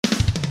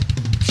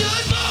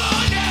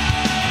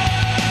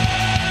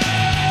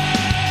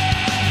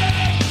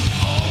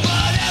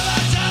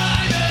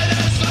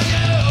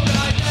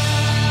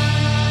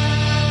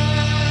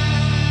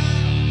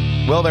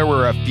Well, there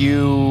were a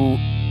few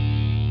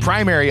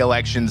primary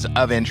elections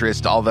of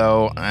interest,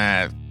 although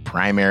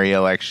primary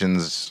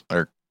elections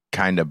are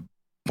kind of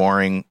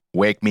boring.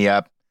 Wake me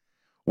up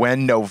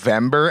when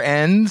November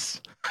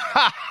ends.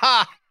 Ha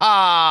ha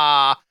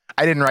ha!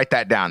 I didn't write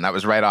that down. That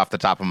was right off the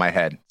top of my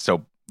head,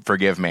 so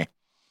forgive me.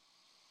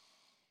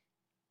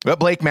 But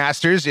Blake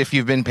Masters, if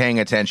you've been paying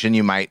attention,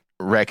 you might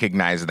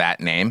recognize that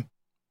name.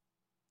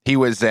 He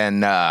was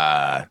an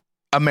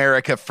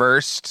America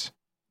First,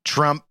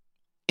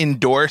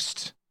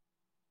 Trump-endorsed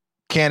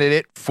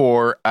candidate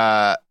for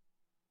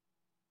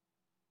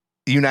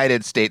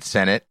United States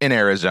Senate in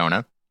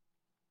Arizona.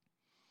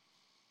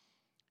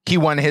 He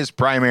won his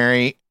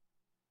primary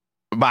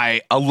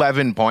by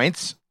 11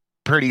 points.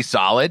 Pretty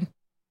solid.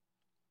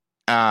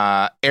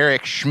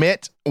 Eric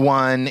Schmidt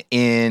won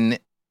in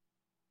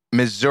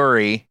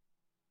Missouri.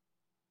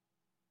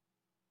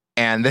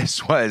 And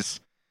this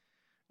was...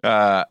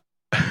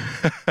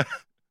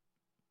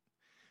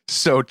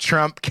 so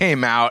Trump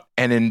came out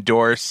and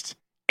endorsed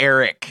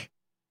Eric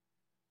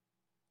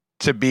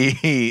to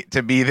be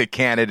the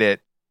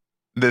candidate,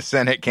 the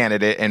Senate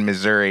candidate in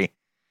Missouri.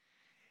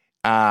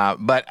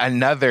 But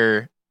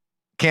another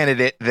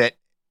candidate that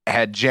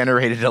had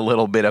generated a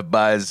little bit of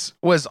buzz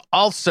was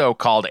also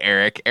called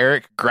Eric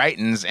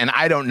Greitens. And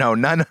I don't know,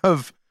 none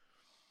of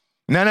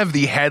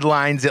the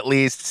headlines, at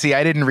least. See,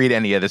 I didn't read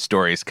any of the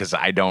stories because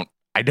I don't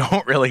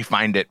really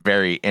find it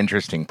very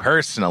interesting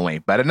personally.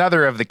 But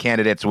another of the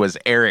candidates was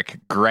Eric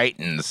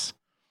Greitens.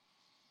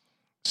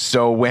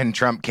 So when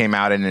Trump came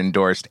out and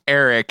endorsed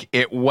Eric,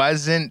 it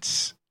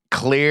wasn't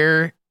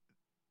clear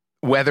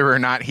whether or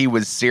not he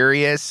was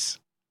serious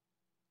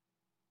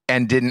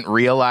and didn't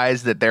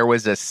realize that there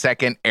was a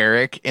second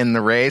Eric in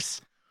the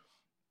race,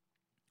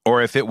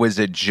 or if it was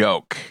a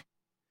joke.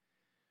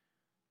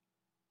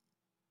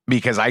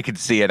 Because I could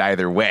see it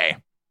either way.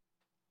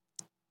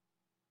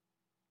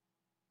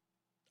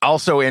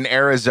 Also in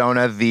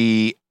Arizona,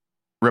 the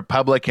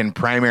Republican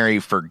primary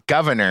for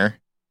governor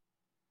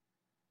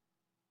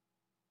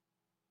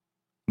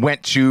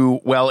went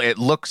to, well, it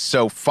looks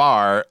so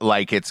far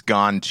like it's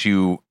gone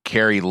to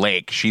Kari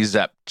Lake. She's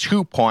up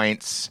 2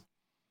 points,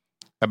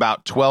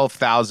 about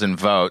 12,000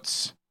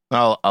 votes.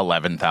 Well,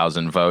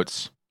 11,000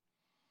 votes.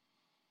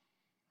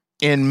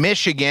 In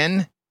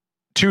Michigan,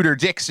 Tudor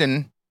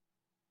Dixon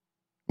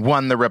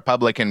won the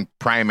Republican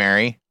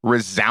primary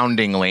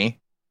resoundingly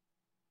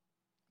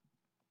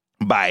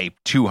by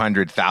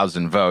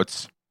 200,000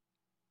 votes.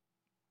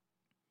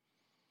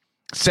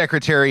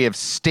 Secretary of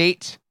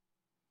State,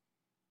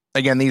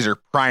 again, these are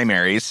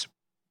primaries,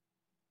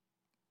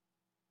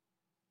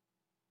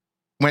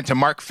 went to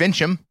Mark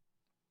Finchem,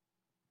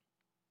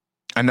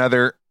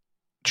 another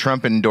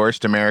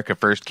Trump-endorsed America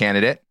First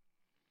candidate.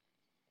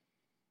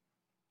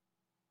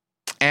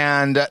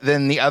 And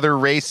then the other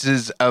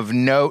races of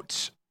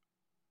note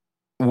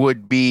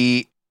would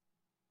be,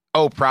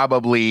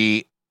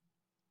 probably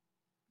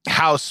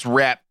House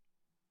Rep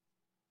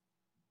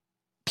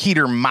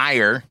Peter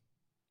Meijer,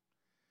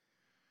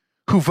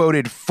 who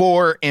voted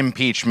for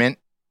impeachment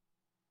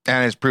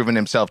and has proven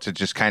himself to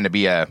just kind of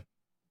be a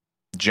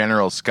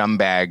general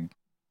scumbag,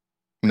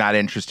 not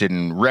interested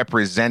in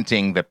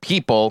representing the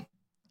people.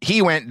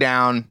 He went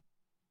down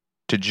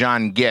to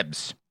John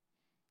Gibbs.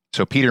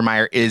 So Peter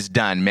Meijer is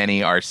done.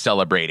 Many are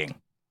celebrating.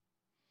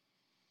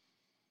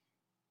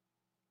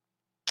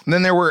 And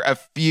then there were a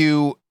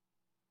few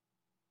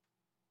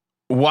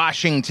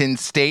Washington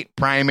state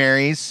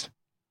primaries.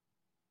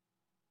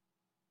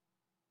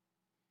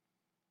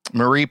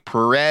 Marie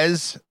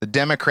Perez, the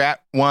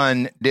Democrat,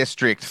 won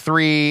District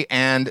 3,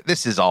 and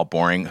this is all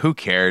boring. Who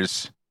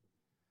cares?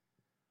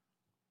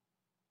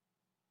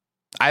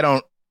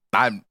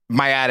 My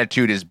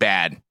attitude is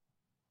bad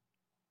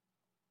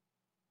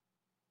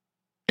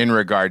in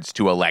regards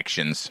to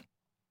elections.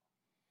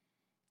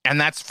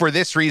 And that's for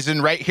this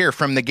reason right here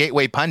from the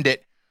Gateway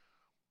Pundit.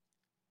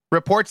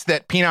 Reports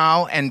that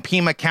Pinal and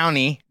Pima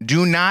County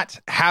do not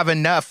have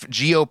enough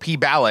GOP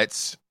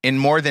ballots in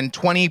more than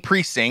 20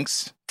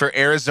 precincts for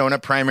Arizona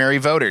primary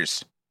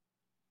voters.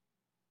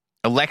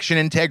 Election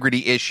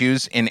integrity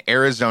issues in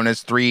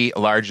Arizona's 3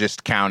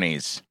 largest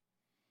counties.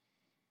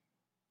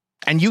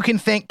 And you can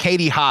thank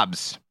Katie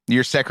Hobbs,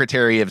 your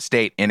Secretary of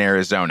State in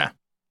Arizona.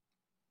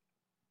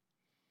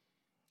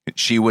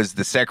 She was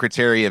the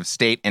Secretary of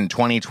State in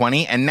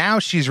 2020, and now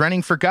she's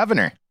running for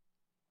governor.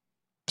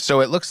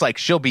 So it looks like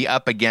she'll be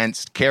up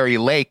against Kari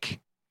Lake.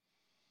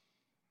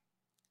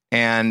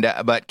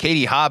 But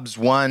Katie Hobbs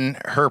won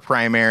her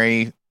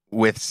primary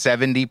with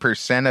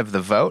 70% of the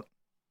vote.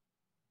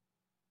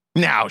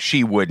 Now,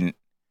 she wouldn't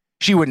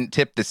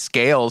tip the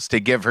scales to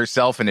give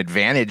herself an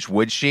advantage,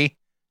 would she?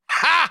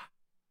 Ha!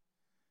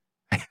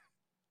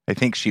 I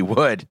think she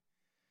would.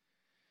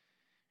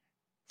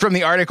 From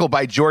the article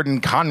by Jordan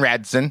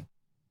Conradson,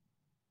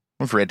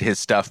 I've read his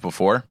stuff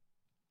before.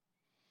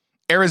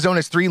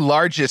 Arizona's 3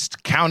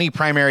 largest county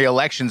primary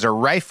elections are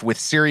rife with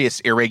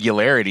serious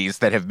irregularities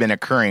that have been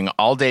occurring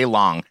all day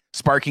long,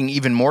 sparking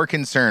even more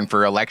concern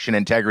for election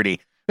integrity.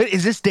 But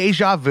is this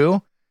deja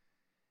vu?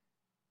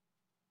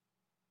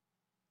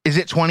 Is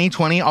it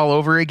 2020 all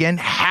over again?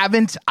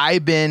 Haven't I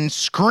been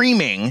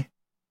screaming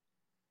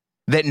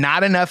that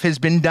not enough has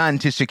been done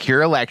to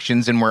secure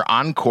elections and we're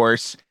on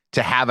course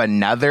to have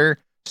another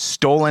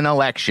stolen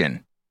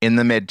election in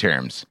the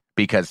midterms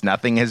because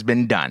nothing has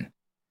been done?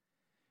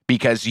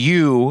 Because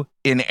you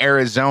in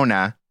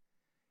Arizona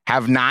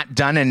have not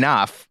done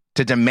enough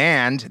to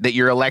demand that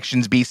your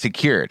elections be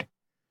secured.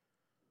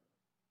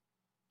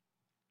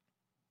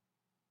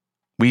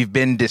 We've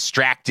been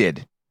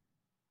distracted.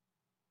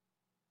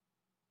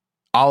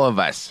 All of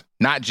us,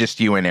 not just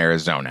you in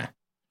Arizona.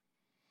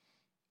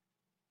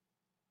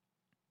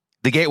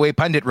 The Gateway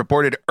Pundit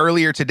reported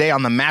earlier today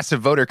on the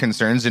massive voter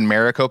concerns in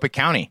Maricopa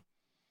County.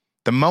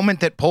 The moment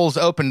that polls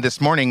opened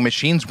this morning,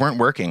 machines weren't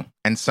working,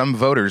 and some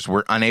voters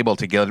were unable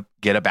to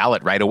get a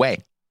ballot right away.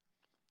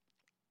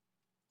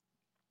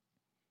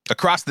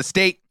 Across the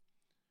state,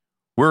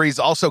 worries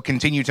also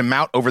continue to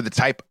mount over the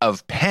type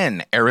of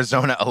pen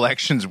Arizona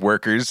elections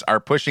workers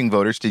are pushing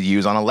voters to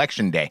use on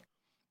Election Day.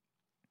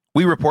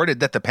 We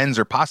reported that the pens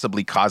are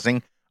possibly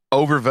causing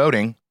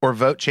overvoting or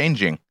vote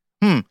changing.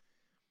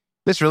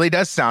 This really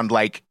does sound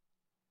like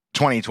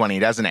 2020,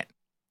 doesn't it?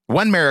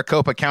 One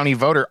Maricopa County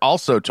voter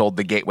also told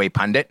the Gateway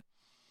Pundit,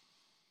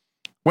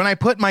 "When I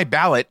put my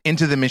ballot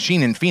into the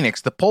machine in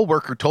Phoenix, the poll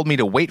worker told me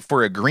to wait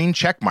for a green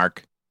check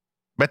mark,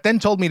 but then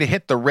told me to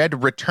hit the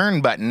red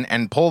return button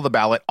and pull the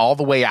ballot all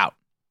the way out.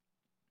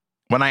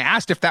 When I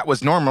asked if that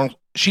was normal,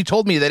 she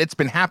told me that it's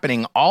been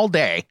happening all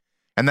day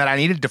and that I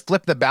needed to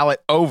flip the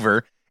ballot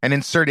over and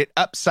insert it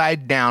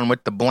upside down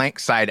with the blank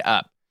side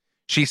up.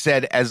 She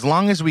said, as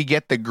long as we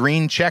get the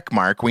green check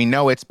mark, we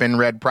know it's been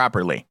read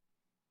properly.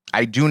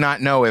 I do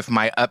not know if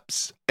my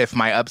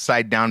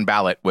upside down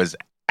ballot was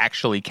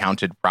actually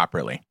counted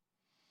properly."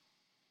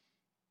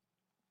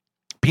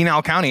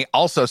 Pinal County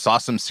also saw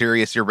some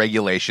serious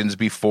irregulations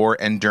before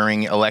and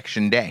during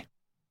Election Day.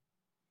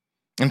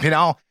 In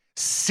Pinal,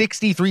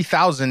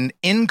 63,000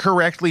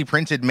 incorrectly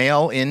printed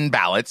mail-in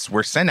ballots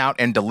were sent out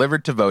and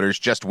delivered to voters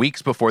just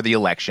weeks before the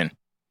election.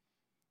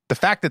 The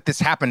fact that this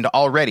happened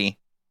already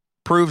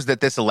proves that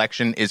this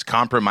election is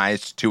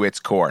compromised to its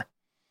core.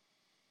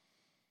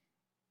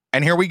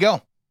 And here we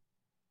go.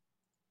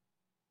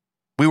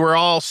 We were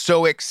all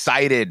so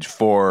excited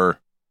for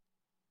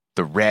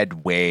the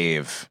red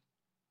wave,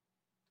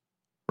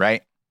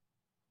 right?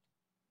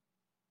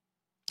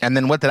 And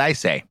then what did I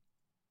say?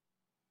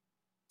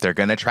 They're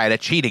going to try to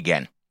cheat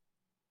again.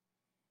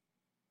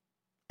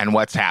 And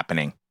what's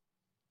happening?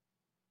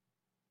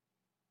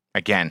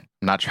 Again,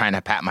 I'm not trying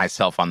to pat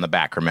myself on the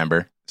back,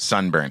 remember?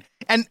 Sunburn.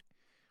 And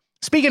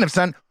speaking of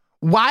sun,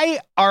 why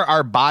are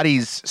our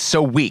bodies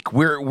so weak?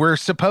 We're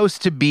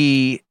supposed to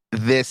be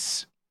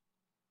this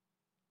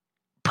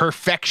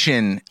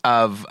perfection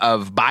of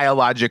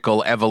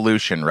biological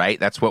evolution, right?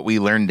 That's what we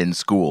learned in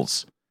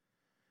schools.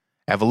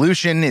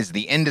 Evolution is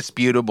the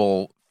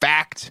indisputable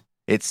fact.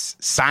 It's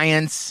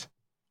science.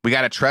 We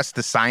got to trust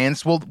the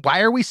science. Well,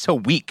 why are we so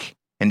weak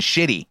and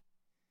shitty?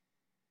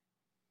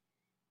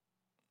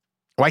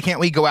 Why can't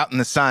we go out in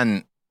the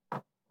sun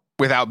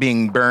without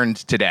being burned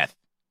to death?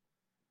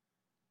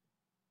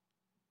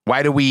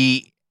 Why do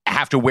we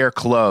have to wear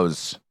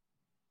clothes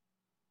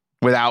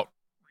without,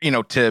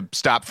 to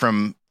stop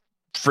from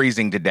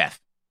freezing to death?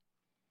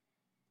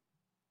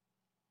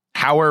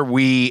 How are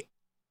we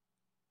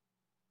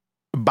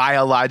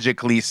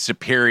biologically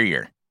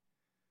superior?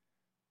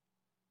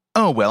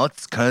 Oh, well,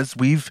 it's because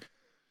we've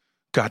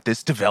got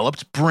this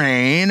developed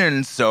brain,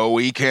 and so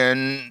we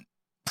can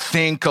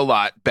think a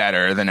lot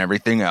better than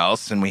everything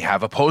else, and we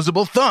have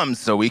opposable thumbs,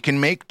 so we can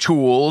make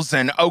tools.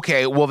 And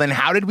okay, well, then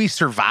how did we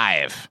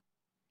survive?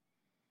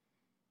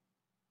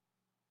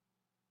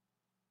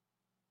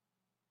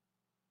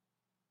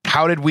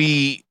 How did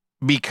we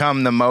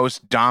become the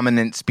most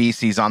dominant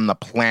species on the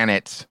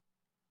planet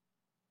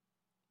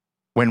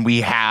when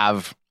we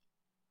have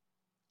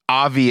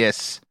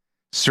obvious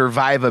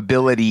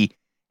survivability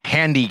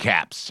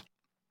handicaps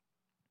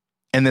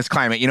in this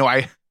climate?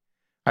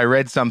 I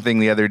read something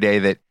the other day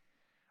that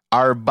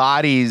our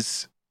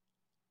bodies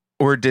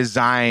were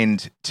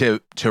designed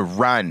to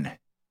run.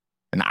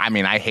 And I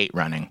mean, I hate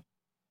running.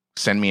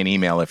 Send me an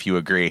email if you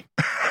agree.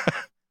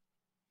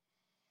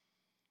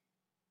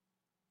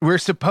 We're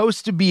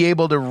supposed to be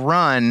able to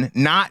run,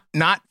 not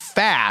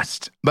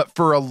fast, but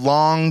for a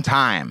long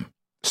time.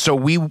 So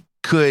we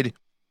could,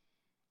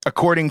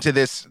 according to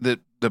the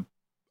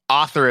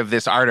author of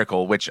this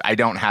article, which I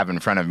don't have in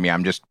front of me,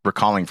 I'm just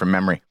recalling from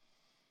memory.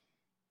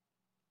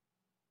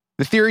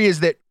 The theory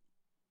is that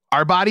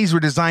our bodies were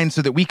designed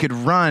so that we could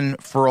run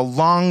for a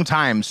long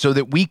time, so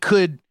that we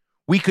could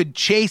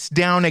chase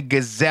down a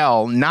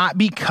gazelle, not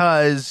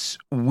because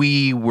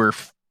we were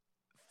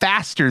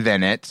faster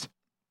than it,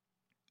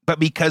 but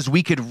because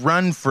we could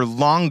run for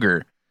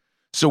longer.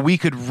 So we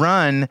could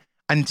run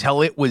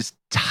until it was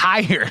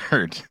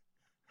tired.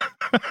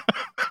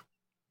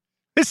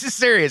 This is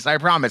serious, I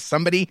promise.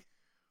 Somebody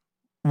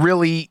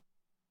really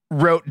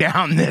wrote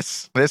down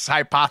this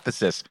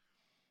hypothesis.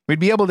 We'd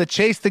be able to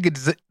chase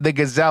the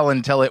gazelle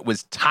until it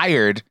was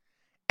tired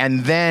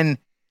and then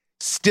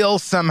still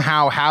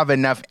somehow have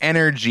enough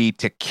energy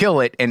to kill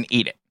it and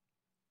eat it.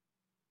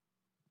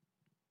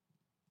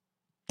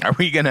 Are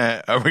we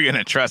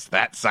gonna trust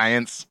that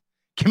science?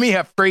 Give me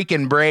a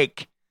freaking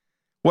break.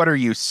 What are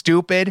you,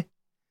 stupid?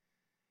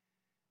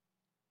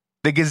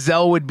 The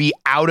gazelle would be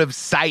out of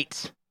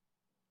sight.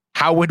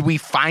 How would we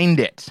find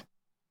it?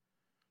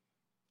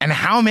 And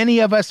how many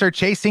of us are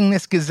chasing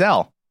this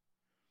gazelle?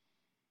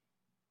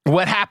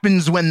 What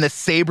happens when the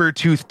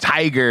saber-toothed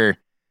tiger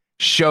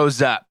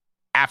shows up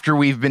after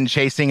we've been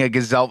chasing a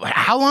gazelle?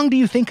 How long do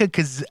you think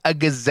a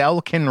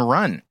gazelle can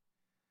run?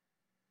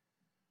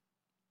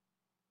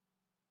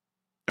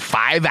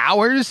 5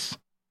 hours?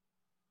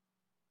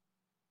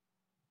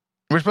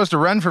 We're supposed to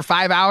run for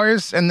 5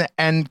 hours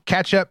and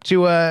catch up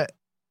to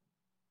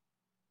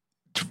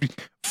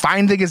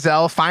find the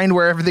gazelle, find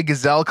wherever the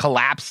gazelle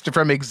collapsed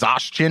from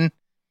exhaustion.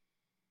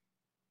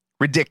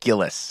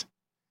 Ridiculous.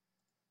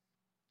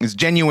 It's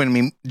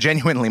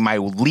genuinely my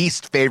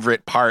least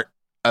favorite part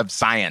of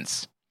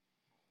science.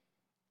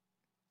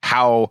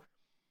 How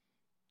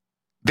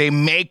they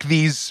make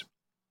these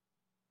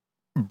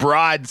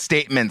broad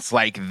statements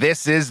like,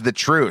 this is the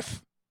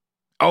truth.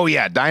 Oh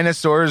yeah,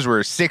 dinosaurs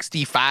were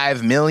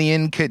 65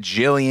 million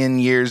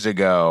kajillion years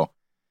ago.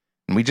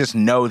 And we just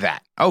know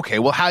that. Okay,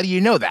 well, how do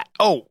you know that?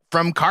 Oh,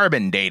 from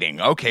carbon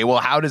dating. Okay, well,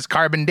 how does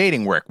carbon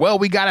dating work? Well,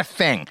 we got a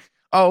thing.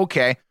 Oh,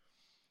 okay.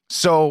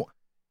 So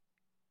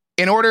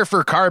in order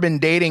for carbon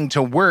dating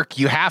to work,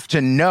 you have to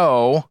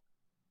know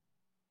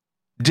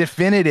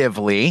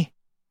definitively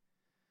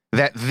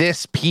that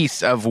this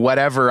piece of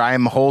whatever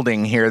I'm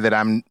holding here that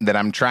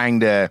I'm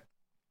trying to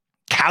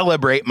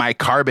calibrate my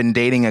carbon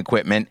dating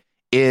equipment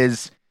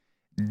is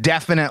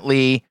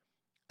definitely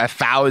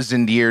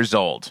 1,000 years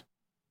old.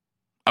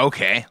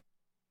 Okay.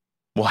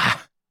 Well,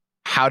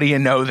 how do you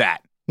know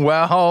that?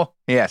 Well,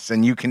 yes,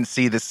 and you can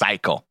see the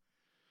cycle.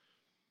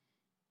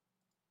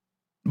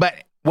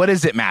 But what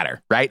does it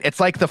matter, right? It's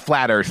like the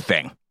flat earth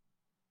thing.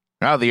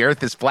 Oh, the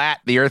earth is flat,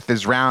 the earth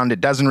is round,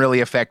 it doesn't really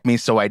affect me,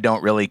 so I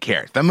don't really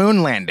care. The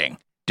moon landing.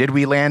 Did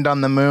we land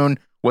on the moon?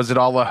 Was it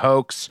all a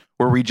hoax?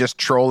 Were we just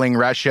trolling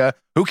Russia?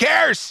 Who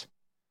cares?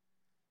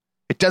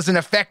 It doesn't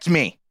affect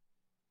me.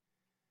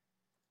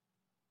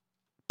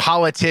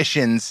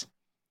 Politicians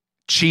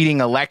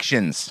cheating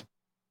elections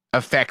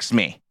affects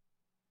me.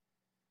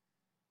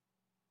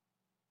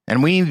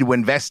 And we need to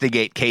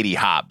investigate Katie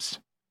Hobbs.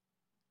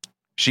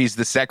 She's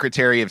the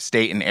Secretary of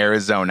State in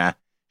Arizona.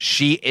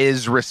 She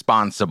is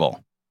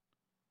responsible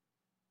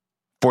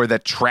for the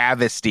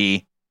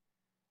travesty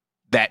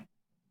that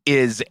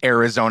is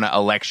Arizona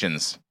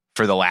elections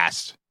for the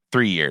last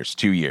 2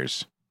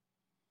 years.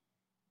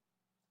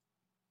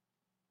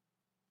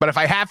 But if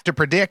I have to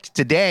predict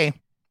today,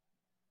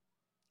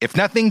 if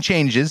nothing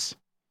changes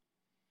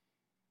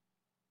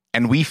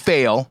and we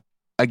fail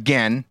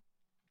again,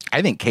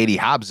 I think Katie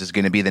Hobbs is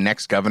going to be the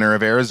next governor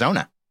of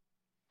Arizona.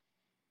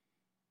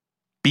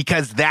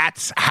 Because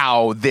that's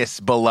how this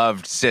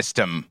beloved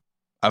system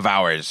of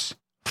ours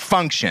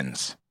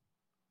functions.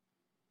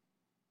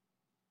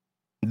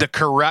 The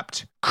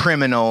corrupt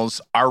criminals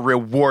are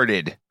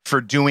rewarded for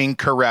doing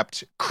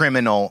corrupt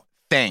criminal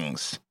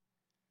things.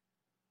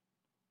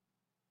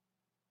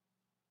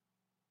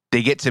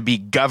 They get to be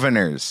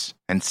governors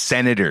and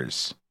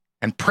senators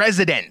and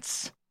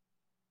presidents.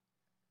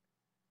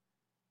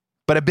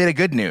 But a bit of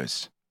good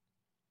news.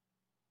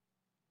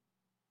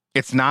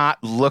 It's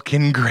not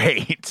looking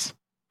great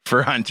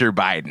for Hunter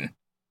Biden.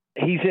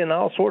 He's in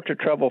all sorts of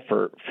trouble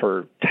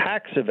for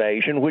tax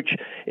evasion, which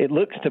it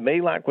looks to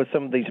me like with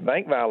some of these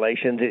bank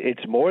violations,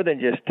 it's more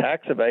than just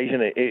tax evasion.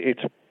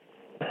 It's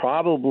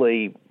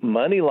probably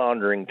money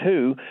laundering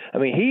too. I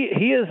mean,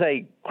 he is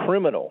a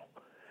criminal.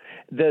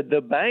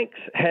 The banks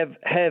have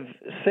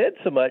said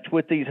so much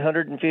with these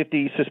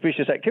 150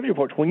 suspicious activity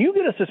reports. When you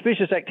get a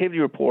suspicious activity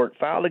report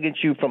filed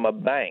against you from a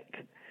bank,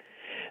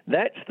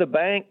 that's the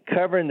bank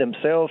covering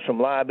themselves from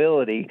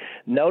liability,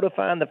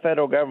 notifying the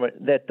federal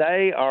government that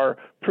they are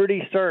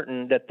pretty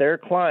certain that their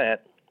client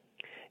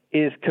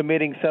is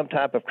committing some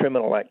type of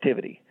criminal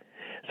activity.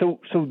 So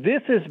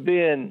this has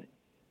been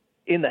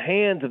in the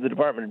hands of the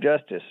Department of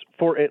Justice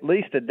for at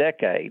least a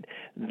decade.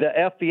 The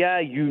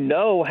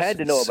FBI, had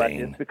to know about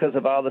this because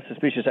of all the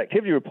suspicious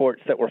activity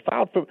reports that were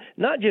filed from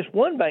not just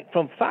one bank,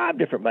 from 5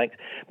 different banks,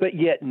 but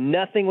yet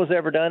nothing was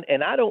ever done.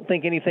 And I don't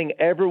think anything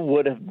ever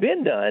would have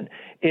been done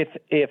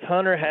if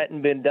Hunter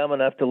hadn't been dumb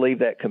enough to leave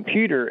that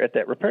computer at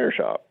that repair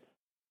shop.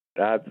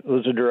 I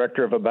was a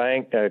director of a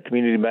bank, a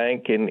community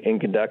bank in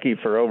Kentucky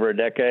for over a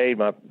decade.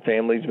 My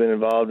family's been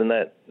involved in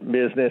that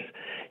business.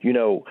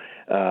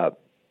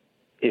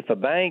 If a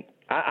bank,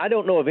 I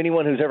don't know of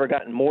anyone who's ever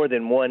gotten more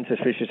than one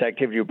suspicious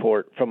activity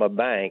report from a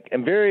bank,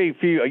 and very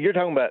few, you're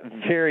talking about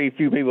very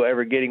few people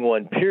ever getting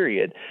one,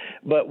 period.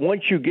 But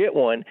once you get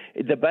one,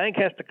 the bank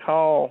has to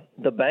call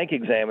the bank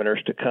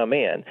examiners to come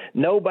in.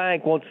 No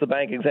bank wants the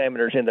bank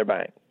examiners in their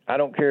bank. I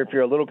don't care if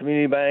you're a little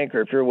community bank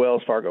or if you're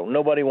Wells Fargo.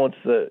 Nobody wants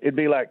it'd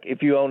be like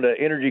if you owned an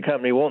energy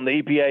company wanting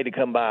the EPA to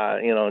come by,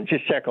 and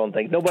just check on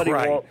things. Nobody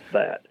wants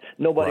that.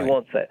 Nobody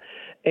wants that.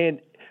 And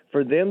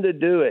for them to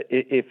do it,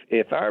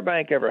 if our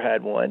bank ever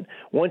had one,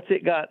 once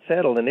it got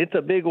settled, and it's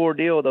a big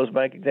ordeal with those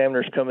bank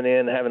examiners coming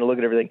in and having to look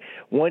at everything,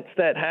 once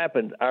that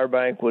happens, our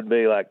bank would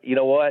be like, you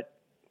know what?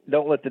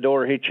 Don't let the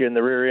door hit you in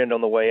the rear end on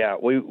the way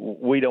out.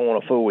 We don't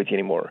want to fool with you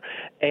anymore.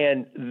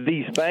 And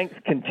these banks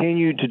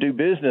continued to do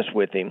business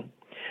with him.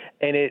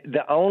 And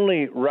the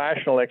only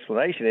rational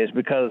explanation is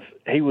because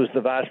he was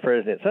the vice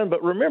president's son.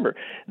 But remember,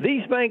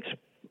 these banks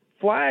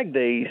flagged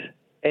these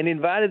and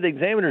invited the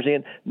examiners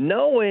in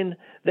knowing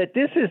that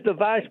this is the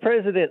vice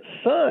president's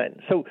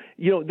son. So,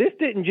 this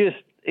didn't just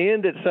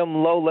end at some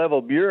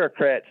low-level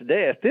bureaucrat's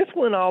desk. This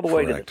went all the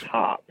way to the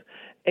top.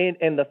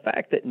 And the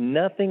fact that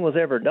nothing was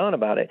ever done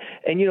about it.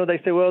 And,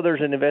 they say, well,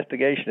 there's an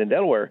investigation in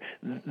Delaware.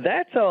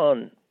 That's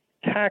on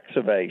tax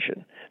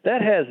evasion.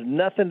 That has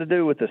nothing to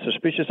do with the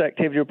suspicious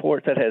activity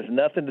reports. That has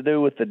nothing to do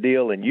with the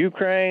deal in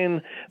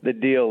Ukraine, the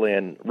deal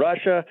in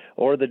Russia,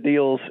 or the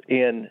deals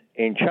in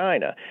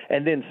China.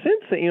 And then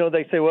since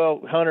they say, well,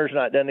 Hunter's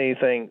not done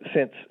anything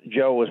since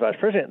Joe was vice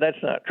president.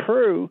 That's not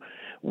true.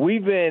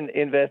 We've been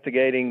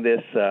investigating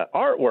this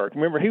artwork.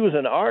 Remember, he was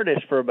an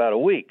artist for about a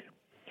week.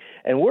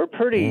 And we're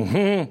pretty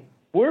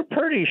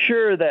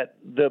sure that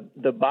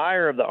the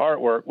buyer of the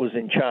artwork was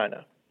in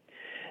China.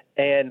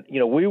 And,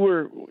 we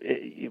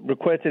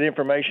requested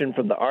information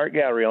from the art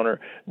gallery owner.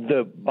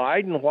 The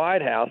Biden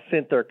White House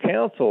sent their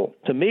counsel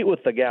to meet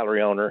with the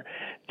gallery owner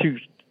to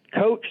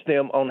coach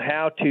them on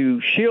how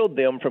to shield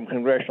them from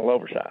congressional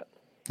oversight.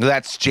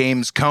 That's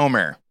James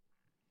Comer,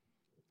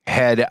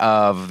 head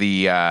of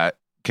the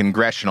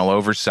Congressional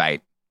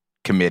Oversight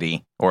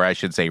Committee, or I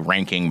should say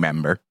ranking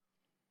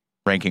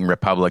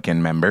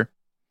Republican member.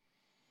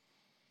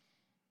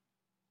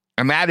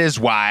 And that is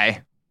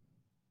why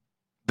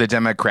the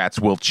Democrats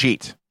will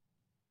cheat.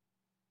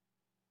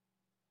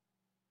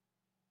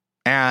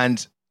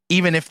 And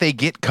even if they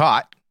get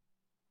caught,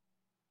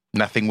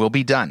 nothing will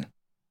be done.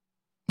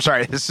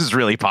 Sorry, this is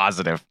really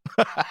positive.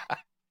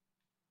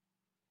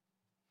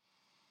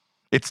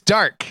 It's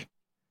dark.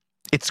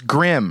 It's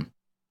grim.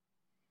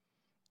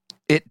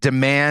 It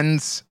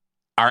demands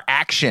our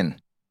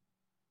action.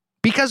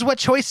 Because what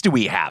choice do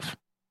we have?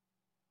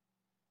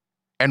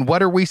 And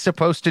what are we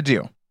supposed to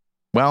do?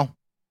 Well,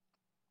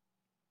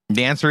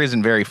 the answer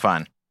isn't very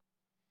fun.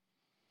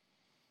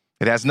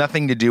 It has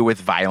nothing to do with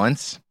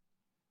violence.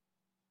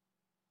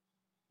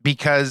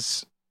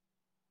 Because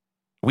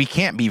we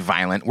can't be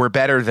violent. We're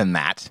better than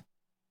that.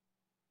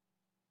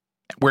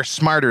 We're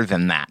smarter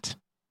than that.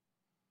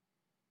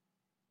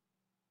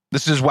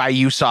 This is why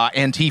you saw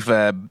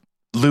Antifa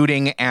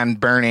looting and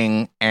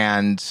burning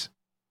and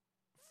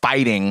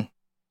fighting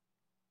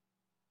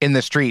in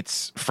the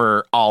streets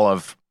for all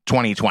of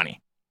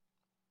 2020.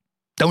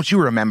 Don't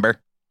you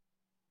remember?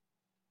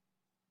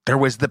 There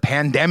was the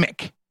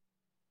pandemic,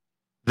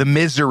 the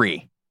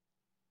misery,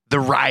 the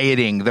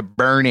rioting, the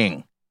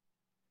burning,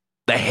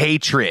 the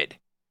hatred,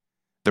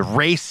 the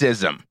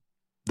racism,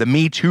 the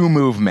Me Too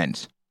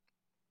movement,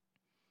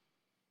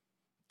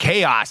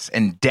 chaos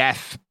and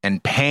death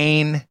and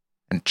pain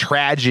and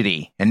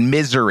tragedy and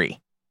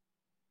misery.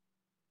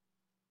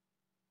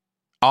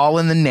 All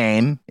in the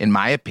name, in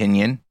my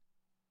opinion,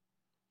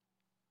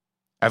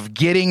 of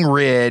getting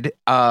rid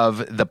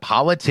of the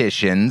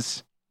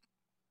politicians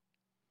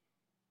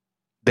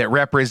that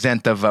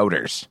represent the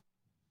voters.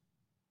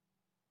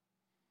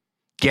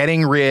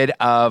 Getting rid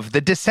of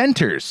the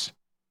dissenters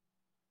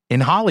in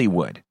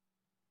Hollywood.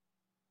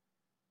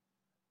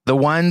 The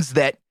ones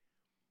that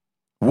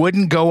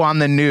wouldn't go on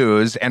the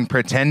news and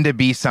pretend to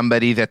be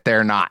somebody that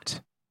they're not.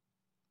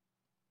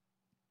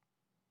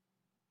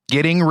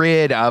 Getting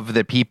rid of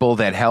the people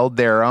that held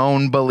their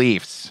own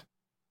beliefs.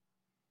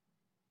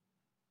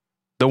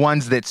 The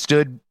ones that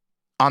stood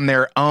on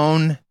their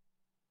own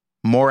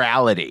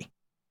morality.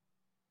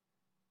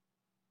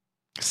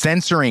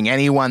 Censoring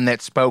anyone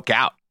that spoke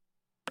out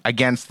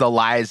against the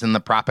lies and the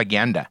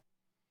propaganda.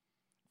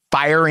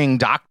 Firing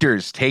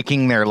doctors,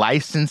 taking their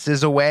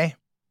licenses away.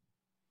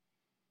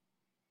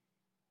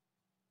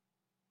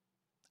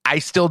 I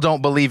still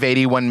don't believe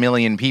 81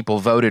 million people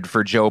voted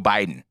for Joe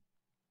Biden.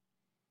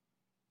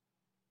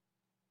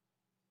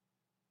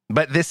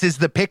 But this is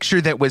the picture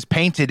that was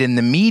painted in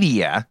the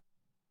media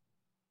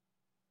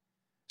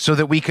so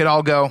that we could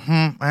all go,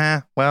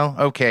 well,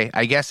 okay,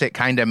 I guess it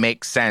kind of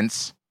makes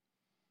sense.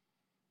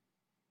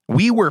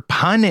 We were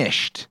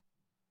punished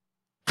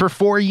for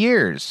 4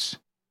 years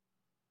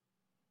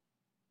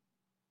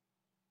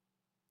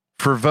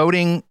for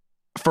voting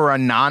for a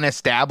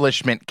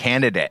non-establishment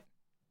candidate,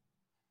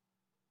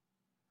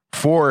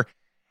 for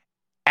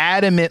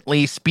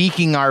adamantly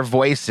speaking our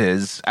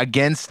voices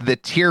against the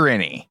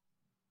tyranny.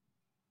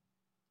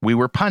 We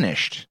were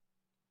punished.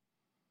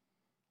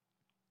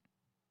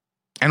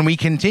 And we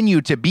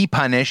continue to be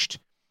punished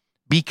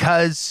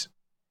because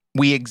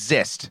we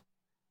exist.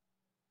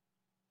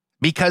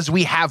 Because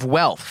we have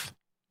wealth.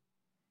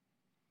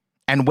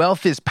 And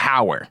wealth is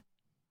power.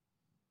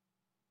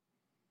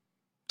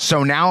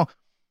 So now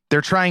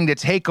they're trying to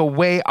take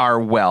away our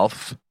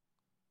wealth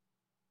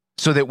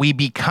so that we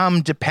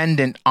become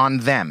dependent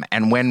on them.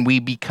 And when we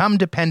become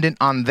dependent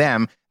on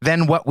them,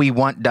 then what we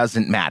want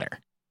doesn't matter.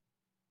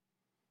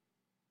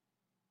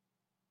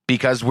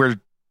 Because we're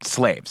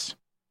slaves.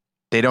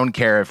 They don't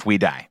care if we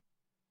die.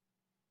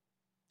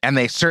 And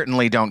they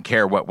certainly don't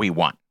care what we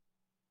want.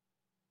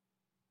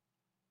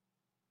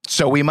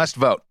 So we must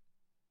vote.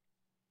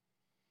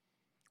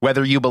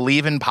 Whether you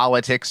believe in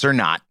politics or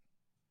not,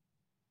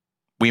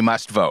 we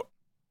must vote.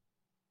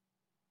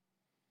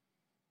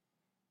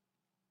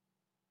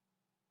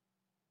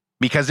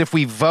 Because if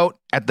we vote,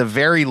 at the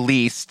very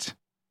least,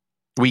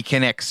 we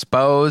can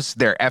expose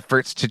their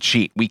efforts to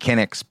cheat. We can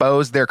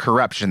expose their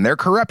corruption. Their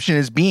corruption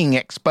is being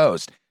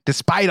exposed.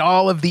 Despite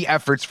all of the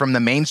efforts from the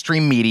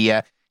mainstream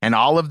media and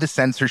all of the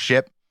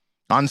censorship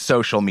on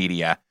social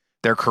media,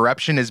 their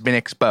corruption has been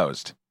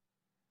exposed.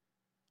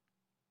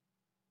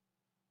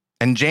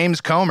 And James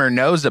Comer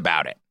knows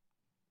about it.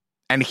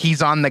 And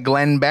he's on the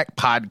Glenn Beck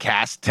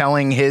podcast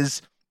telling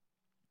his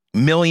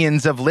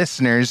millions of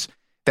listeners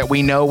that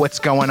we know what's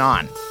going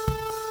on.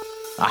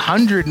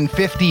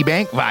 150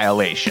 bank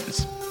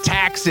violations,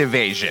 tax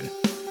evasion.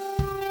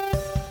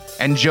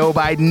 And Joe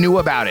Biden knew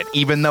about it,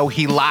 even though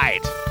he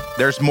lied.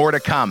 There's more to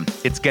come.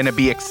 It's going to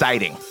be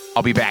exciting.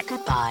 I'll be back.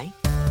 Goodbye.